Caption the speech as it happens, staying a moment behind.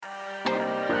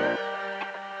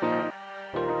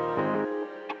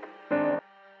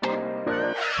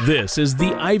This is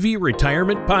the Ivy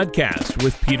Retirement Podcast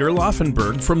with Peter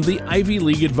Laufenberg from the Ivy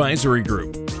League Advisory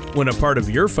Group. When a part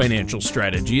of your financial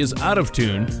strategy is out of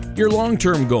tune, your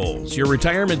long-term goals, your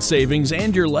retirement savings,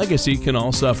 and your legacy can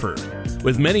all suffer.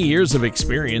 With many years of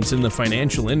experience in the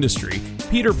financial industry,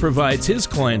 Peter provides his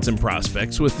clients and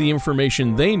prospects with the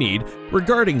information they need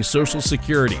regarding Social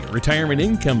Security, retirement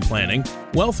income planning,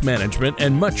 wealth management,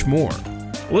 and much more.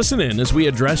 Listen in as we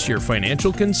address your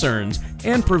financial concerns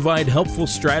and provide helpful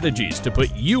strategies to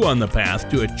put you on the path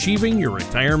to achieving your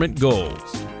retirement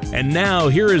goals. And now,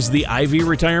 here is the Ivy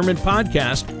Retirement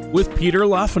Podcast with Peter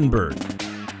Laufenberg.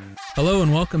 Hello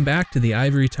and welcome back to the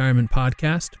Ivy Retirement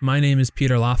Podcast. My name is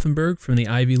Peter Laufenberg from the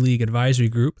Ivy League Advisory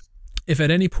Group. If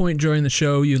at any point during the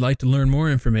show you'd like to learn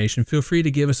more information, feel free to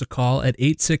give us a call at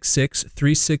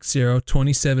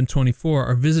 866-360-2724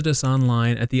 or visit us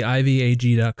online at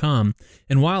theivyag.com.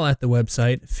 And while at the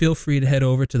website, feel free to head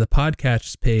over to the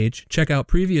podcasts page, check out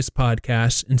previous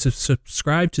podcasts, and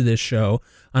subscribe to this show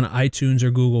on iTunes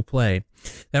or Google Play.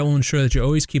 That will ensure that you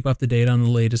always keep up to date on the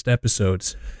latest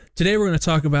episodes. Today we're going to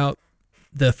talk about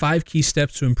the 5 key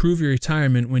steps to improve your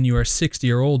retirement when you are 60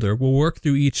 or older. We'll work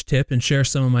through each tip and share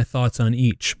some of my thoughts on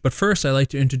each. But first, I'd like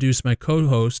to introduce my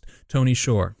co-host, Tony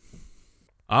Shore.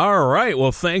 All right.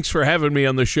 Well, thanks for having me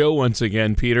on the show once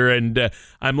again, Peter. And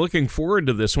I'm looking forward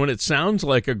to this one. It sounds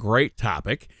like a great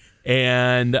topic.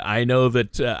 And I know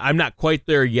that I'm not quite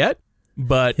there yet,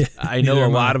 but I know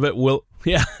a lot of it will.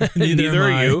 Yeah, neither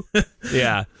are you.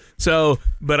 Yeah. So,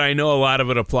 but I know a lot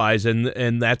of it applies,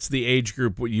 and that's the age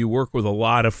group where you work with a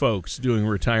lot of folks doing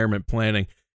retirement planning,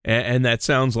 and that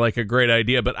sounds like a great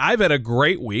idea. But I've had a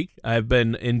great week. I've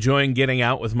been enjoying getting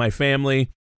out with my family,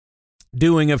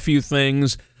 doing a few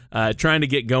things, trying to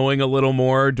get going a little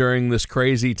more during this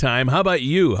crazy time. How about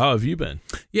you? How have you been?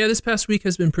 Yeah, this past week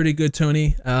has been pretty good,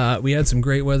 Tony. We had some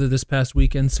great weather this past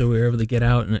weekend, so we were able to get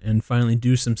out and finally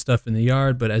do some stuff in the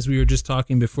yard. But as we were just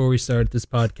talking before we started this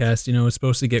podcast, you know, it's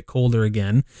supposed to get colder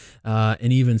again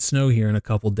and even snow here in a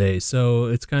couple days. So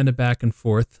it's kind of back and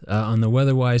forth on the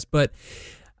weather-wise. But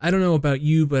I don't know about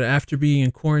you, but after being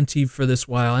in quarantine for this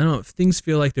while, I don't know if things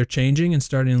feel like they're changing and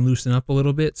starting to loosen up a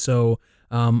little bit. So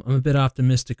I'm a bit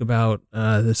optimistic about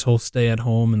this whole stay at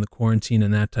home and the quarantine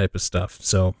and that type of stuff.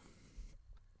 So,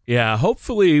 yeah,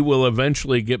 hopefully we'll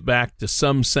eventually get back to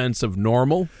some sense of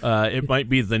normal. It might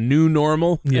be the new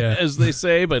normal, as they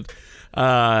say, but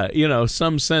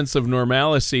some sense of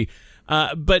normalcy.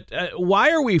 But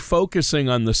why are we focusing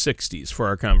on the 60s for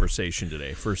our conversation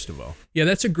today, first of all? Yeah,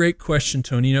 that's a great question,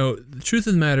 Tony. You know, the truth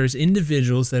of the matter is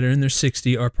individuals that are in their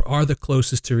 60s are the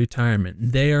closest to retirement.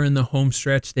 They are in the home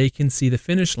stretch. They can see the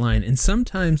finish line. And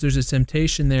sometimes there's a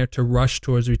temptation there to rush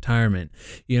towards retirement.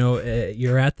 You know,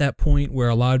 you're at that point where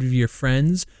a lot of your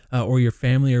friends or your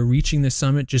family are reaching the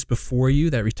summit just before you,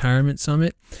 that retirement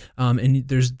summit. And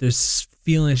there's this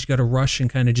feeling that you got to rush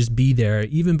and kind of just be there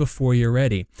even before you're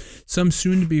ready. Some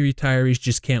soon-to-be retirees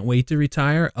just can't wait to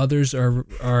retire. Others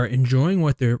are enjoying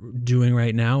what they're doing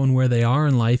right now and where they are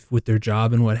in life with their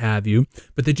job and what have you,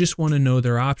 but they just want to know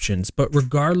their options. But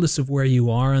regardless of where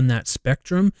you are on that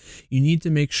spectrum, you need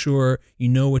to make sure you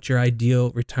know what your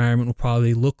ideal retirement will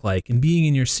probably look like. And being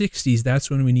in your 60s, that's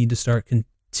when we need to start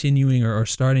continuing or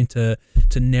starting to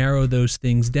narrow those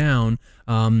things down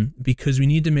because we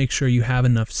need to make sure you have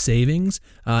enough savings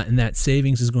and that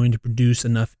savings is going to produce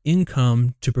enough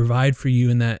income to provide for you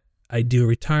in that ideal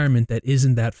retirement that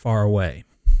isn't that far away.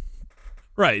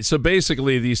 Right. So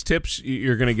basically these tips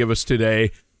you're going to give us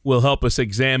today will help us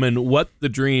examine what the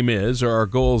dream is or our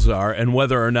goals are and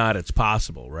whether or not it's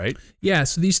possible, right? Yeah,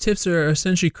 so these tips are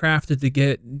essentially crafted to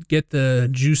get the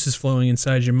juices flowing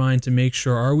inside your mind to make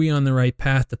sure, are we on the right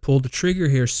path to pull the trigger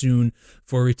here soon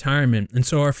for retirement? And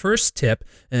so our first tip,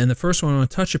 and the first one I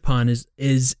want to touch upon is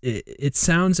it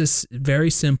sounds as very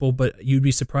simple, but you'd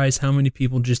be surprised how many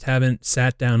people just haven't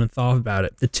sat down and thought about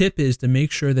it. The tip is to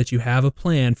make sure that you have a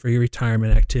plan for your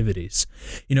retirement activities.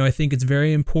 You know, I think it's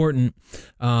very important.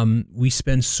 We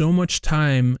spend so much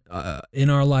time in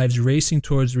our lives racing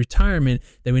towards retirement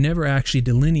that we never actually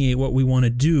delineate what we want to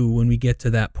do when we get to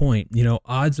that point. You know,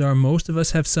 odds are most of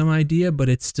us have some idea, but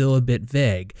it's still a bit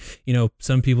vague. You know,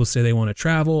 some people say they want to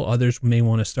travel, others may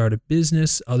want to start a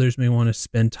business, others may want to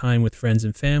spend time with friends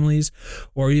and families,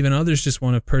 or even others just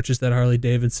want to purchase that Harley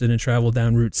Davidson and travel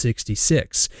down Route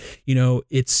 66. You know,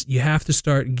 you have to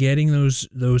start getting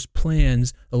those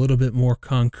plans a little bit more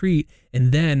concrete,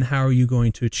 and then how are you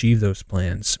going to achieve those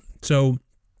plans? So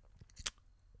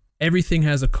everything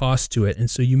has a cost to it. And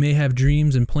so you may have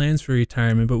dreams and plans for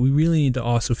retirement, but we really need to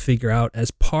also figure out,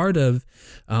 as part of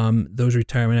those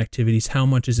retirement activities, how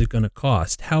much is it going to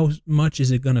cost? How much is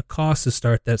it going to cost to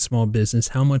start that small business?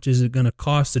 How much is it going to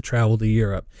cost to travel to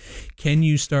Europe? Can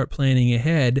you start planning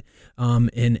ahead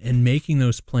and making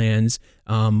those plans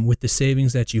with the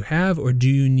savings that you have, or do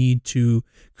you need to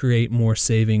create more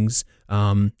savings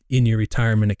in your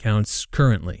retirement accounts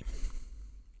currently?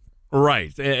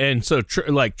 Right. And so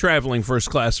like traveling first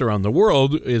class around the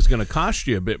world is going to cost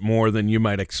you a bit more than you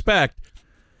might expect,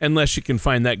 unless you can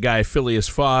find that guy Phileas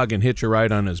Fogg and hitch a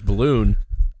ride on his balloon,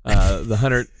 the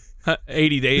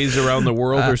 180 days around the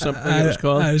world or something it was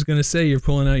called. I was going to say, you're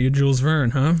pulling out your Jules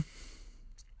Verne, huh?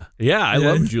 Yeah, I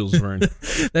love Jules Verne.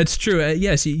 That's true.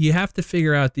 Yes, you have to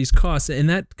figure out these costs, and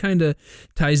that kind of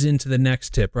ties into the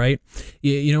next tip, right?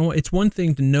 You know, it's one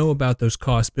thing to know about those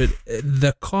costs, but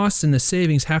the costs and the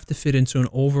savings have to fit into an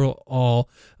overall,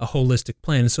 a holistic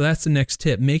plan. And so that's the next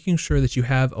tip, making sure that you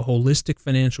have a holistic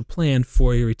financial plan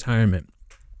for your retirement.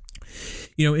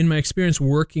 You know, in my experience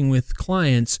working with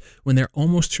clients, when they're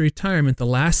almost to retirement, the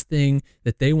last thing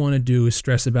that they want to do is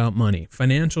stress about money.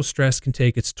 Financial stress can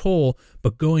take its toll,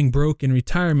 but going broke in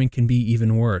retirement can be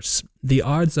even worse. The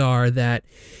odds are that,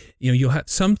 you know, you'll have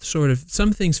some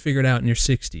things figured out in your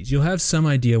 60s. You'll have some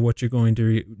idea what you're going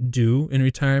to do in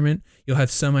retirement. You'll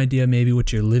have some idea maybe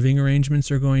what your living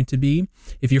arrangements are going to be.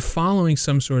 If you're following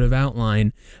some sort of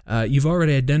outline, you've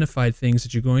already identified things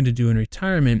that you're going to do in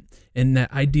retirement. In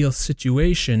that ideal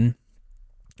situation,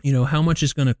 you know, how much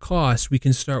it's going to cost, we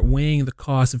can start weighing the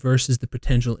cost versus the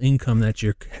potential income that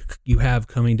you have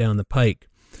coming down the pike.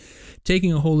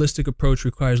 Taking a holistic approach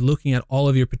requires looking at all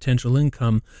of your potential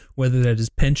income, whether that is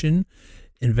pension,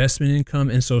 investment income,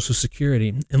 and Social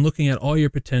Security, and looking at all your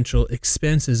potential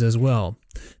expenses as well.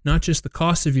 Not just the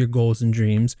cost of your goals and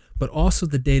dreams, but also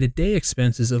the day-to-day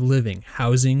expenses of living,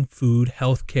 housing, food,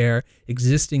 healthcare,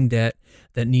 existing debt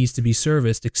that needs to be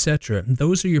serviced, etc.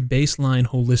 Those are your baseline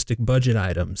holistic budget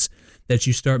items that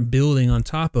you start building on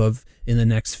top of in the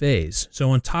next phase.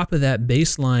 So on top of that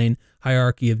baseline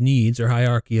hierarchy of needs or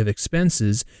hierarchy of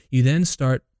expenses, you then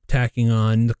start tacking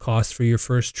on the cost for your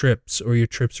first trips or your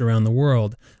trips around the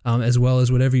world, as well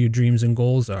as whatever your dreams and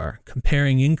goals are.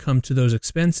 Comparing income to those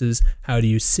expenses, how do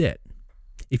you sit?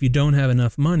 If you don't have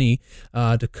enough money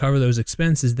to cover those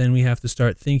expenses, then we have to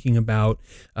start thinking about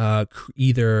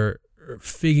either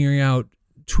figuring out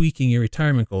tweaking your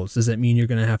retirement goals. Does that mean you're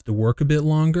going to have to work a bit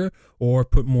longer or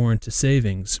put more into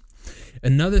savings?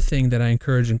 Another thing that I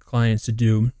encourage clients to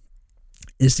do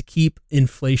is to keep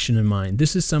inflation in mind.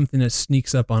 This is something that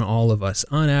sneaks up on all of us.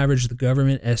 On average, the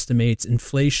government estimates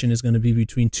inflation is going to be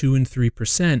between 2 and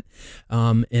 3%.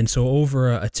 And so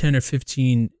over a 10 or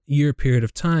 15 year period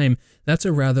of time, that's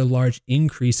a rather large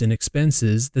increase in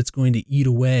expenses that's going to eat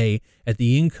away at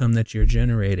the income that you're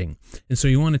generating. And so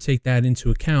you want to take that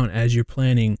into account as you're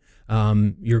planning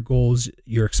your goals,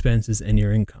 your expenses, and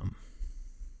your income.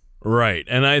 Right.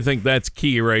 And I think that's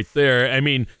key right there. I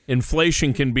mean,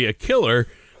 inflation can be a killer.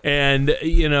 And,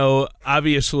 you know,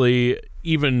 obviously,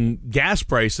 even gas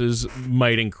prices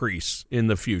might increase in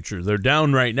the future. They're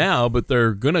down right now, but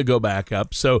they're going to go back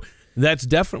up. So that's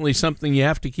definitely something you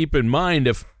have to keep in mind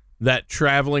if that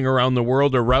traveling around the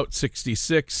world or Route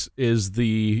 66 is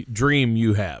the dream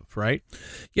you have, right?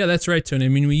 Yeah, that's right, Tony. I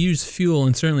mean, we use fuel,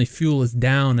 and certainly fuel is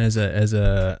down as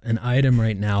an item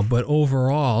right now. But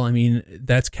overall, I mean,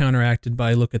 that's counteracted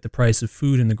by look at the price of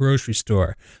food in the grocery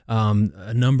store.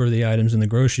 A number of the items in the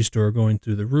grocery store are going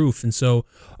through the roof, and so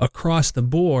across the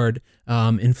board,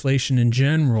 inflation in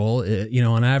general,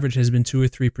 on average has been 2 or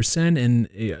 3%. And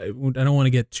I don't want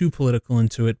to get too political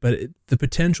into it, but the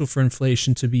potential for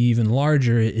inflation to be even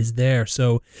larger is there.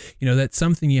 So, that's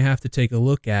something you have to take a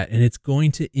look at, and it's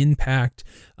going to impact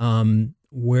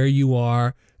where you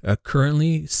are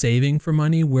currently saving for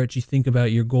money, where you think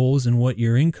about your goals and what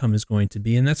your income is going to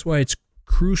be. And that's why it's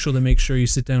crucial to make sure you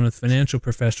sit down with a financial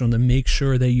professional to make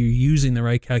sure that you're using the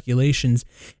right calculations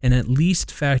and at least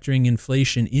factoring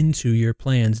inflation into your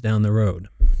plans down the road.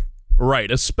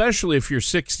 Right, especially if you're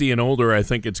 60 and older, I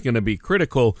think it's going to be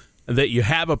critical that you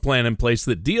have a plan in place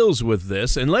that deals with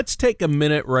this. And let's take a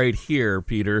minute right here,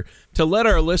 Peter, to let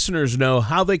our listeners know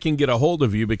how they can get a hold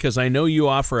of you, because I know you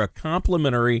offer a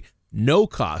complimentary,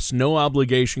 no-cost,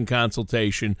 no-obligation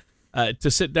consultation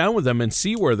to sit down with them and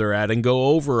see where they're at and go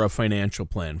over a financial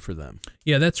plan for them.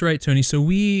 Yeah, that's right, Tony. So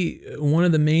one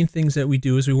of the main things that we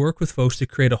do is we work with folks to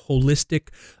create a holistic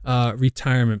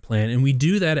retirement plan, and we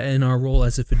do that in our role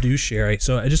as a fiduciary.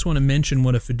 So I just want to mention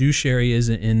what a fiduciary is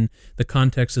in the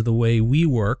context of the way we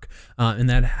work, and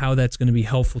how that's going to be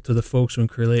helpful to the folks when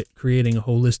creating a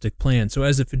holistic plan. So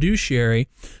as a fiduciary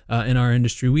in our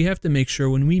industry, we have to make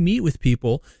sure when we meet with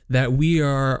people that we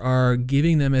are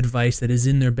giving them advice that is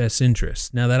in their best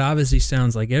interest. Now, that obviously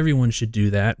sounds like everyone should do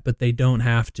that, but they don't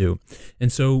have to.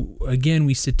 And so, again,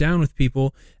 we sit down with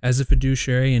people as a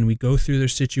fiduciary and we go through their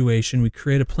situation. We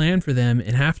create a plan for them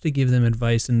and have to give them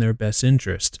advice in their best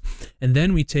interest. And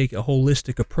then we take a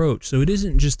holistic approach. So it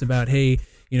isn't just about, hey,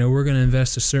 we're going to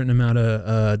invest a certain amount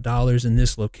of dollars in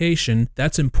this location.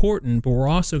 That's important, but we're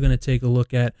also going to take a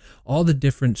look at all the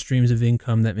different streams of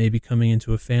income that may be coming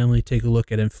into a family, take a look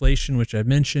at inflation, which I've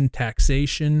mentioned,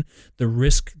 taxation, the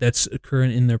risk that's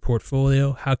occurring in their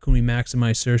portfolio, how can we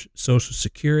maximize Social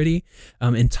Security,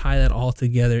 and tie that all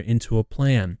together into a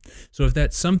plan. So if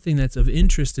that's something that's of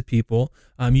interest to people,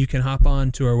 you can hop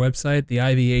on to our website,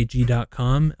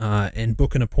 theivag.com, and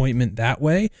book an appointment that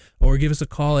way, or give us a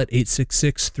call at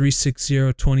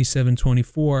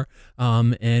 866-360-2724,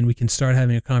 and we can start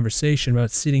having a conversation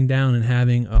about sitting down and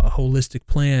having a holistic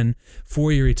plan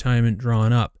for your retirement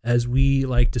drawn up. As we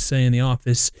like to say in the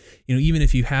office, even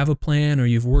if you have a plan or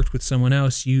you've worked with someone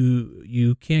else,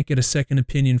 you can't get a second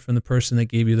opinion from the person that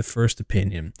gave you the first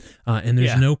opinion. And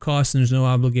there's no cost and there's no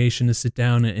obligation to sit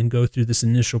down and go through this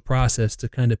initial process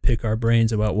to kind of pick our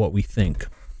brains about what we think.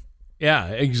 Yeah,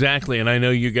 exactly. And I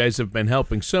know you guys have been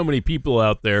helping so many people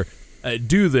out there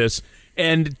do this.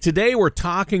 And today we're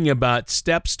talking about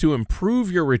steps to improve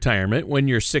your retirement when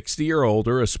you're 60 or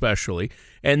older, especially.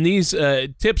 And these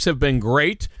tips have been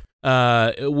great.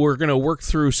 We're going to work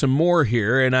through some more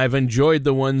here, and I've enjoyed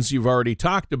the ones you've already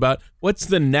talked about. What's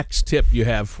the next tip you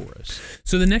have for us?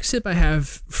 So the next tip I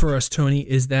have for us, Tony,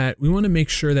 is that we want to make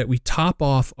sure that we top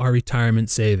off our retirement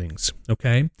savings,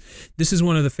 okay? This is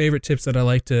one of the favorite tips that I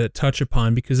like to touch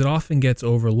upon because it often gets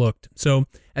overlooked. So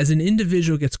as an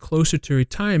individual gets closer to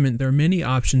retirement, there are many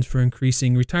options for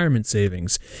increasing retirement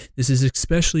savings. This is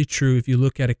especially true if you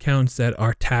look at accounts that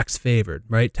are tax favored,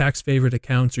 right? Tax favored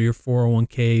accounts are your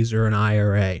 401ks or an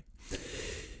IRA.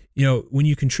 When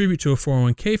you contribute to a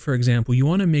 401k, for example, you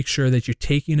want to make sure that you're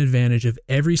taking advantage of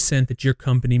every cent that your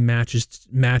company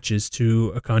matches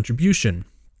to a contribution.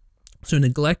 So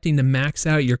neglecting to max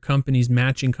out your company's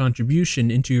matching contribution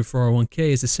into your 401k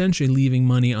is essentially leaving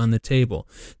money on the table.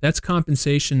 That's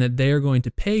compensation that they are going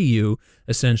to pay you,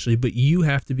 essentially, but you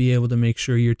have to be able to make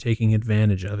sure you're taking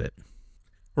advantage of it.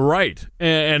 Right.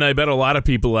 And I bet a lot of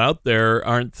people out there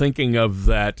aren't thinking of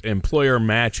that employer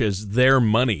match as their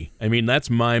money. I mean, that's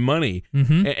my money.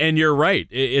 Mm-hmm. And you're right.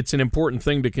 It's an important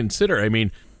thing to consider. I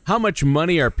mean, how much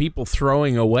money are people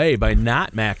throwing away by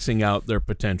not maxing out their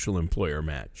potential employer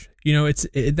match?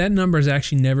 That number has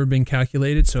actually never been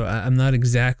calculated, so I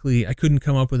couldn't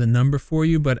come up with a number for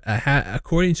you, but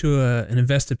according to an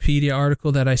Investopedia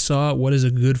article that I saw, what is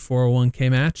a good 401k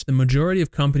match? The majority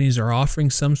of companies are offering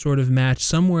some sort of match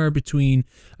somewhere between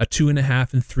a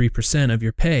 2.5% and 3% of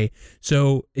your pay.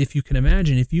 So if you can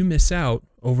imagine, if you miss out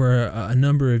over a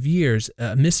number of years,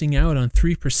 missing out on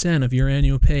 3% of your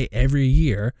annual pay every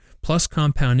year, plus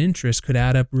compound interest, could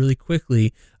add up really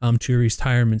quickly to your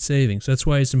retirement savings. So that's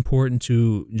why it's important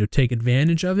to take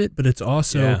advantage of it, but it's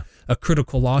also a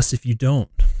critical loss if you don't.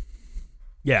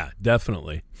 Yeah,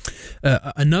 definitely.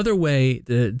 Another way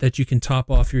that you can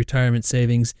top off your retirement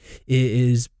savings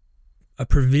is a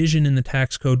provision in the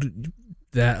tax code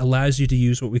that allows you to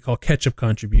use what we call catch-up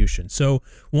contribution. So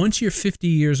once you're 50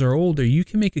 years or older, you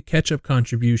can make a catch-up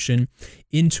contribution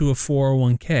into a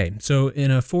 401k. So in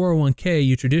a 401k,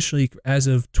 you traditionally, as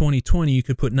of 2020, you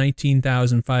could put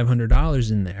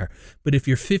 $19,500 in there. But if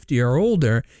you're 50 or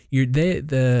older, the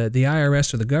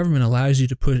IRS or the government allows you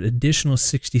to put additional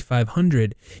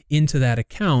 $6,500 into that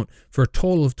account for a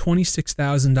total of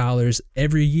 $26,000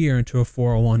 every year into a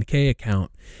 401k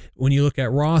account. When you look at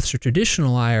Roths or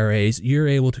traditional IRAs, you're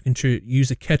able to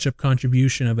use a catch-up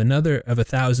contribution of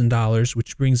 $1,000,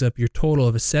 which brings up your total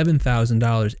of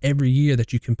 $7,000 every year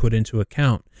that you can put into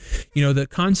account. The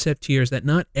concept here is that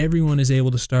not everyone is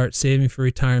able to start saving for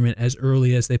retirement as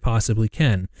early as they possibly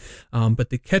can,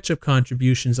 but the catch-up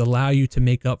contributions allow you to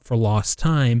make up for lost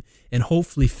time and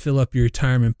hopefully fill up your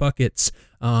retirement buckets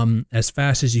as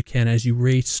fast as you can as you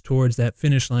race towards that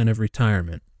finish line of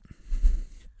retirement.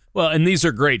 Well, and these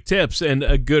are great tips and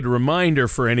a good reminder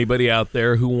for anybody out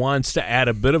there who wants to add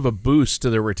a bit of a boost to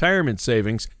their retirement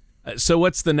savings. So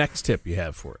what's the next tip you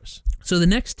have for us? So the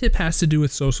next tip has to do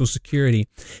with Social Security,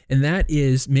 and that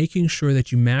is making sure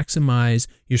that you maximize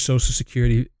your Social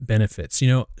Security benefits.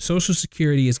 Social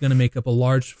Security is going to make up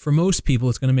for most people,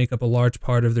 it's going to make up a large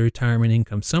part of their retirement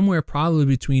income. Somewhere probably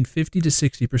between 50 to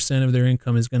 60% of their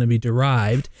income is going to be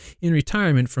derived in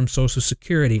retirement from Social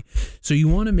Security. So you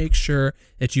want to make sure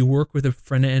that you work with a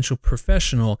financial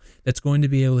professional that's going to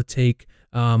be able to take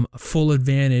full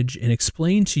advantage and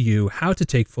explain to you how to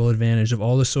take full advantage of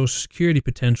all the Social Security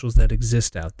potentials that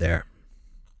exist out there.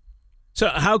 So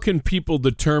how can people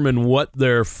determine what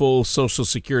their full Social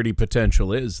Security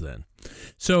potential is then?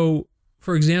 So,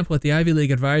 for example, at the Ivy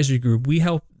League Advisory Group, we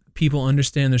help people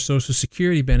understand their Social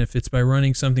Security benefits by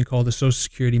running something called the Social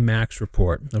Security Max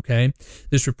Report, okay?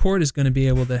 This report is going to be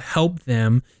able to help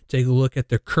them take a look at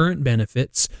their current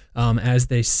benefits as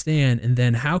they stand, and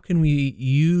then how can we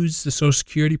use the Social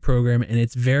Security program and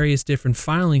its various different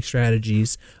filing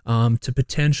strategies to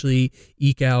potentially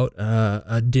eke out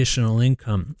additional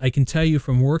income. I can tell you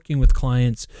from working with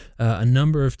clients a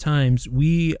number of times,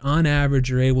 we on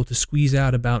average are able to squeeze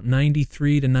out about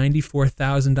 $93,000 to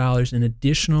 $94,000 in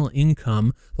additional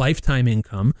income, lifetime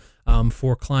income,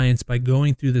 for clients by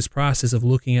going through this process of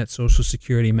looking at Social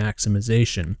Security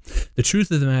maximization. The truth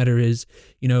of the matter is,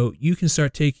 you can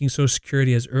start taking Social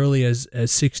Security as early as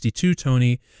 62,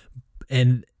 Tony,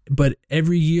 but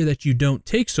every year that you don't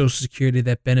take Social Security,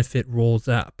 that benefit rolls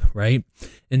up, right?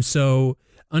 And so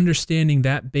understanding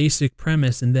that basic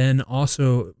premise and then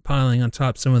also piling on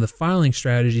top some of the filing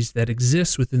strategies that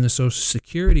exist within the Social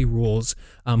Security rules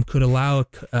could allow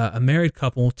a married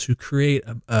couple to create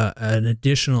an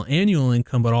additional annual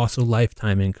income, but also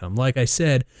lifetime income. Like I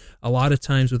said, a lot of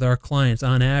times with our clients,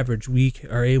 on average, we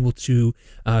are able to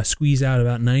squeeze out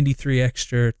about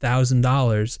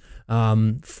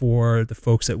 $93,000 for the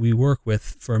folks that we work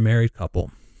with for a married couple.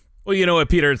 Well, you know what,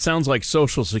 Peter, it sounds like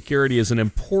Social Security is an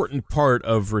important part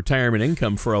of retirement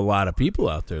income for a lot of people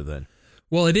out there then.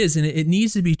 Well, it is, and it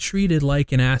needs to be treated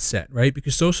like an asset, right?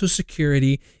 Because Social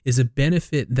Security is a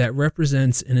benefit that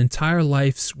represents an entire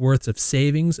life's worth of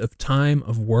savings, of time,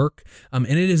 of work, and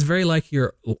it is very like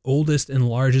your oldest and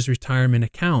largest retirement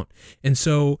account. And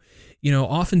so,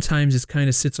 oftentimes it kind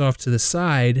of sits off to the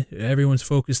side. Everyone's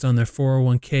focused on their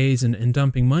 401ks and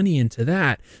dumping money into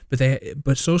that.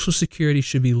 But Social Security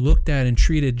should be looked at and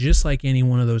treated just like any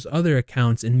one of those other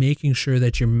accounts, and making sure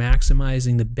that you're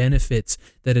maximizing the benefits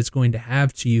that it's going to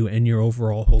have to you and your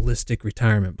overall holistic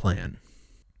retirement plan.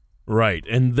 Right.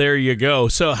 And there you go.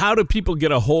 So how do people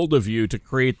get a hold of you to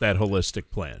create that holistic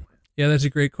plan? Yeah, that's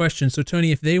a great question. So,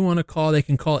 Tony, if they want to call, they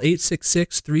can call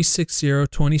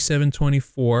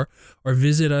 866-360-2724 or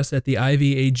visit us at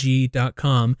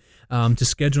theivag.com to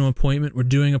schedule an appointment. We're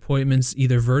doing appointments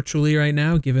either virtually right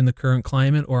now, given the current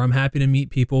climate, or I'm happy to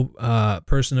meet people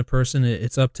person to person.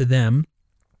 It's up to them.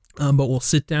 But we'll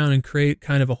sit down and create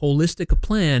kind of a holistic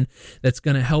plan that's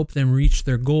going to help them reach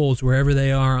their goals wherever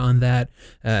they are on that,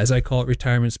 as I call it,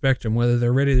 retirement spectrum. Whether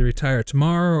they're ready to retire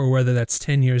tomorrow or whether that's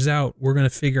 10 years out, we're going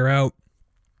to figure out,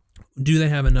 do they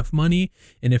have enough money?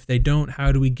 And if they don't,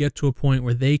 how do we get to a point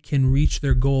where they can reach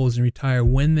their goals and retire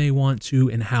when they want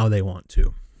to and how they want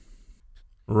to?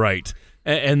 Right.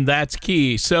 And that's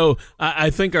key. So I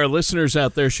think our listeners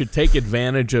out there should take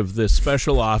advantage of this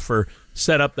special offer,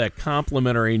 set up that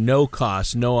complimentary, no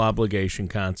cost, no obligation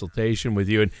consultation with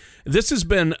you. And this has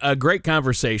been a great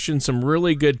conversation, some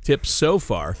really good tips so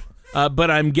far.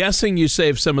 But I'm guessing you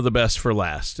saved some of the best for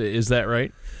last. Is that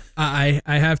right? I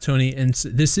have, Tony, and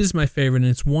this is my favorite,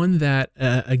 and it's one that,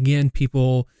 again,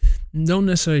 people don't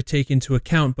necessarily take into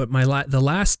account, but the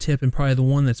last tip, and probably the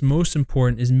one that's most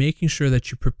important, is making sure that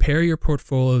you prepare your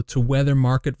portfolio to weather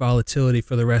market volatility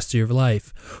for the rest of your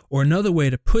life. Or another way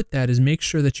to put that is make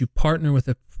sure that you partner with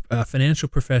a financial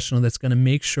professional that's going to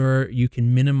make sure you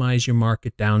can minimize your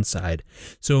market downside.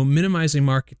 So minimizing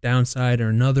market downside, or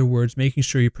in other words, making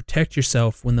sure you protect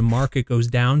yourself when the market goes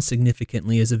down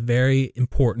significantly, is a very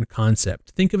important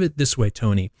concept. Think of it this way,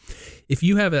 Tony. If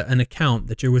you have an account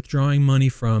that you're withdrawing money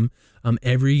from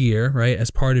every year, right, as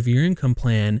part of your income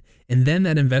plan, and then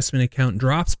that investment account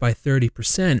drops by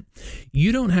 30%,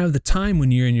 you don't have the time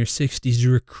when you're in your 60s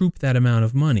to recoup that amount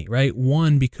of money, right?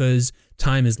 One, because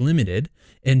time is limited,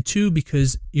 and two,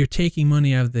 because you're taking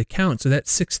money out of the account. So that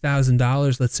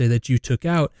 $6,000, let's say, that you took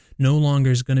out, no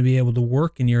longer is going to be able to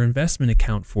work in your investment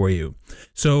account for you.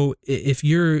 So if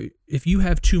you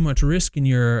have too much risk in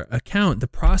your account, the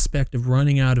prospect of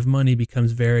running out of money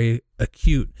becomes very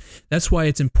acute. That's why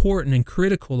it's important and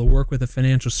critical to work with a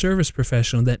financial service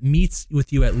professional that meets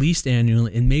with you at least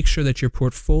annually and make sure that your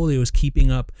portfolio is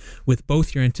keeping up with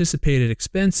both your anticipated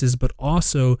expenses but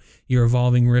also your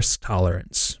evolving risk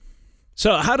tolerance.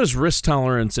 So how does risk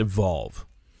tolerance evolve?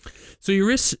 So your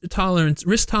risk tolerance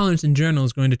in general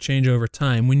is going to change over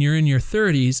time. When you're in your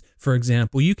 30s, for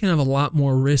example, you can have a lot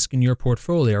more risk in your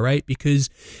portfolio, right? Because,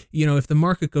 if the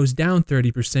market goes down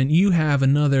 30%, you have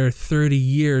another 30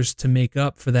 years to make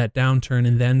up for that downturn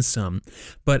and then some.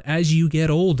 But as you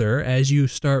get older, as you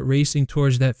start racing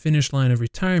towards that finish line of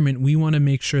retirement, we want to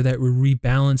make sure that we're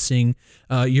rebalancing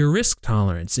your risk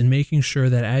tolerance and making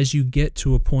sure that as you get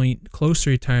to a point close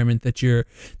to retirement, that your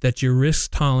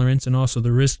risk tolerance and also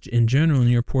the risk in general in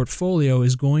your portfolio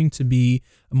is going to be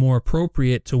more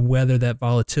appropriate to weather that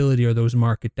volatility or those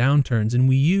market downturns. And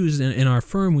we use in our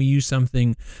firm, we use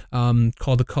something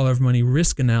called the color of money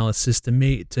risk analysis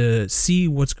to see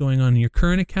what's going on in your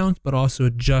current account, but also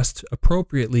adjust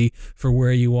appropriately for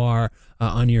where you are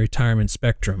on your retirement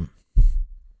spectrum.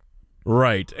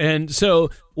 Right. And so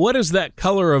what is that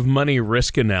color of money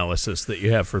risk analysis that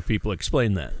you have for people?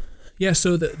 Explain that. Yeah,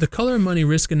 so the color of money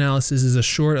risk analysis is a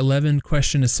short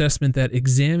 11-question assessment that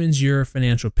examines your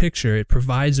financial picture. It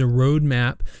provides a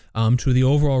roadmap to the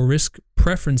overall risk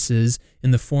preferences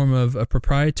in the form of a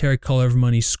proprietary color of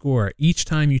money score. Each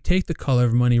time you take the color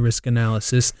of money risk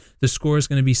analysis, the score is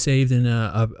going to be saved in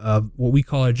a what we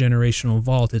call our generational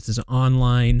vault. It's an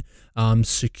online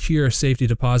secure safety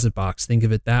deposit box. Think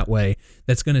of it that way.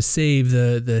 That's going to save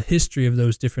the history of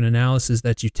those different analyses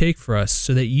that you take for us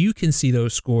so that you can see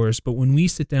those scores. But when we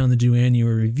sit down to do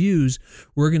annual reviews,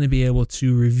 we're going to be able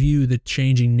to review the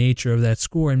changing nature of that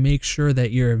score and make sure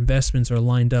that your investments are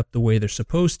lined up the way they're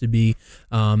supposed to be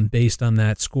based on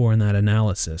that score and that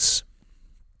analysis.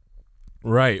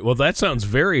 Right. Well, that sounds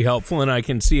very helpful, and I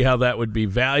can see how that would be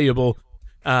valuable.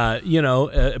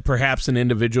 Perhaps an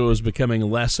individual is becoming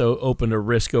less open to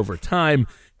risk over time,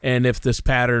 and if this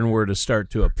pattern were to start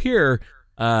to appear,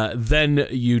 then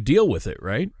you deal with it,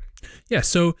 right? Yeah,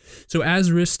 so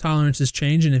as risk tolerances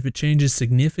change, and if it changes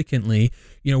significantly,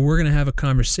 we're going to have a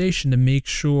conversation to make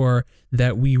sure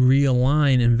that we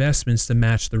realign investments to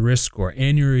match the risk score.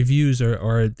 Annual reviews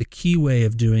are the key way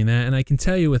of doing that, and I can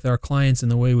tell you with our clients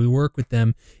and the way we work with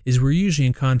them is we're usually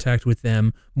in contact with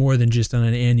them more than just on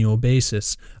an annual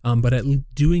basis. But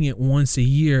doing it once a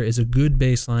year is a good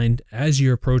baseline as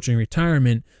you're approaching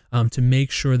retirement to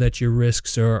make sure that your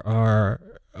risks are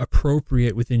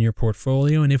appropriate within your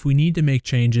portfolio. And if we need to make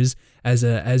changes as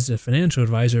a financial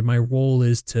advisor, my role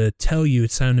is to tell you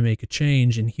it's time to make a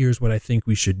change and here's what I think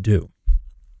we should do.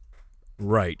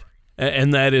 Right.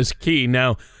 And that is key.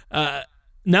 Now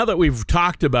that we've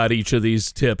talked about each of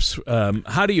these tips,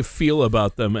 how do you feel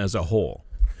about them as a whole?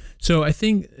 So I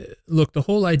think, look, the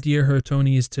whole idea here,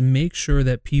 Tony, is to make sure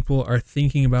that people are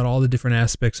thinking about all the different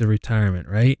aspects of retirement,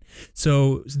 right?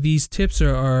 So these tips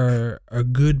are a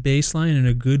good baseline and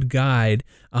a good guide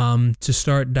to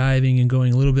start diving and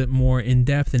going a little bit more in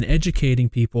depth and educating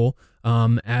people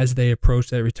as they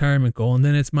approach that retirement goal. And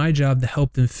then it's my job to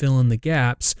help them fill in the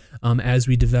gaps as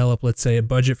we develop, let's say, a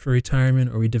budget for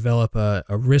retirement, or we develop a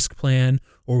risk plan,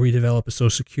 or we develop a Social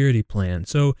Security plan.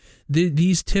 So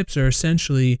these tips are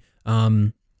essentially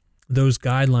those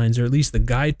guidelines, or at least the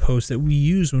guideposts that we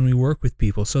use when we work with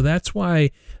people. So that's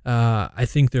why I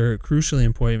think they're crucially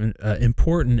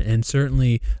important and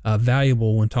certainly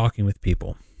valuable when talking with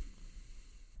people.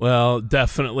 Well,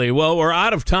 definitely. Well, we're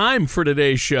out of time for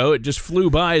today's show. It just flew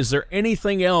by. Is there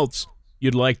anything else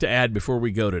you'd like to add before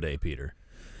we go today, Peter?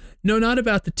 No, not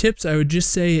about the tips. I would just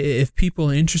say if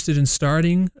people are interested in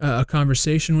starting a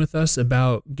conversation with us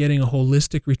about getting a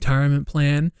holistic retirement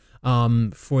plan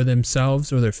for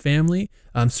themselves or their family,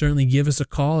 certainly give us a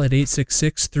call at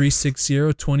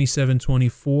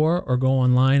 866-360-2724 or go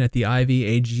online at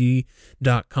theivag.com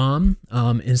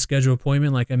and schedule an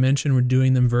appointment. Like I mentioned, we're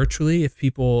doing them virtually if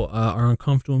people are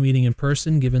uncomfortable meeting in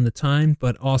person given the time,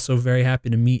 but also very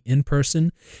happy to meet in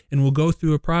person. And we'll go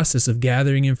through a process of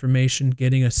gathering information,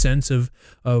 getting a sense of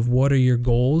what are your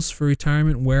goals for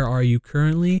retirement, where are you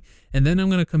currently, and then I'm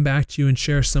going to come back to you and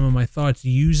share some of my thoughts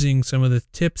using some of the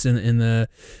tips in the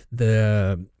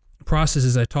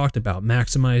processes I talked about,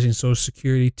 maximizing Social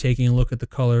Security, taking a look at the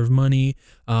color of money,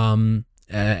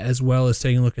 as well as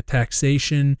taking a look at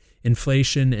taxation,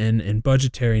 inflation, and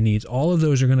budgetary needs. All of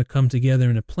those are going to come together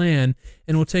in a plan,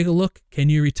 and we'll take a look. Can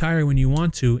you retire when you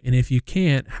want to? And if you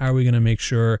can't, how are we going to make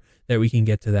sure that we can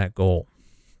get to that goal?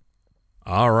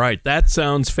 All right. That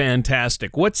sounds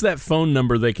fantastic. What's that phone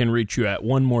number they can reach you at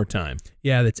one more time?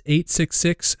 Yeah, that's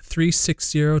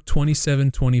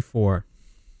 866-360-2724.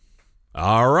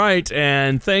 All right,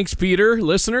 and thanks, Peter.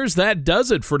 Listeners, that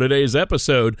does it for today's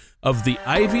episode of the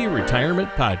Ivy Retirement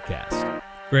Podcast.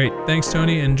 Great. Thanks,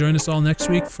 Tony, and join us all next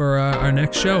week for our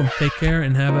next show. Take care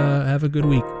and have a good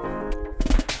week.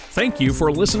 Thank you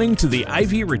for listening to the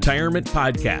Ivy Retirement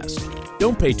Podcast.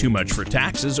 Don't pay too much for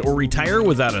taxes or retire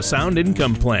without a sound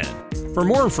income plan. For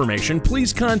more information,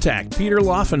 please contact Peter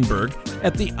Laufenberg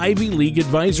at the Ivy League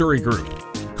Advisory Group.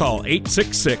 Call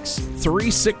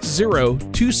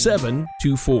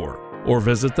 866-360-2724 or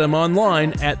visit them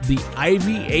online at theivyag.com.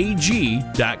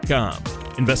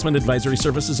 Investment advisory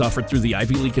services offered through the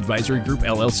Ivy League Advisory Group,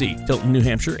 LLC, Tilton, New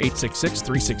Hampshire,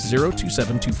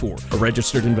 866-360-2724. A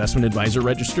registered investment advisor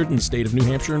registered in the state of New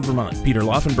Hampshire and Vermont. Peter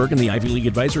Laufenberg and the Ivy League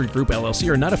Advisory Group,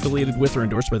 LLC are not affiliated with or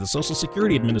endorsed by the Social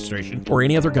Security Administration or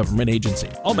any other government agency.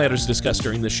 All matters discussed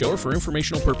during this show are for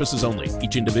informational purposes only.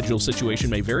 Each individual situation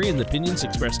may vary and the opinions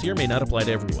expressed here may not apply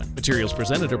to everyone. Materials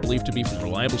presented are believed to be from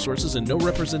reliable sources and no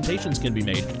representations can be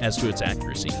made as to its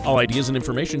accuracy. All ideas and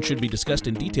information should be discussed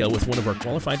in detail with one of our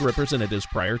qualified representatives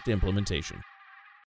prior to implementation.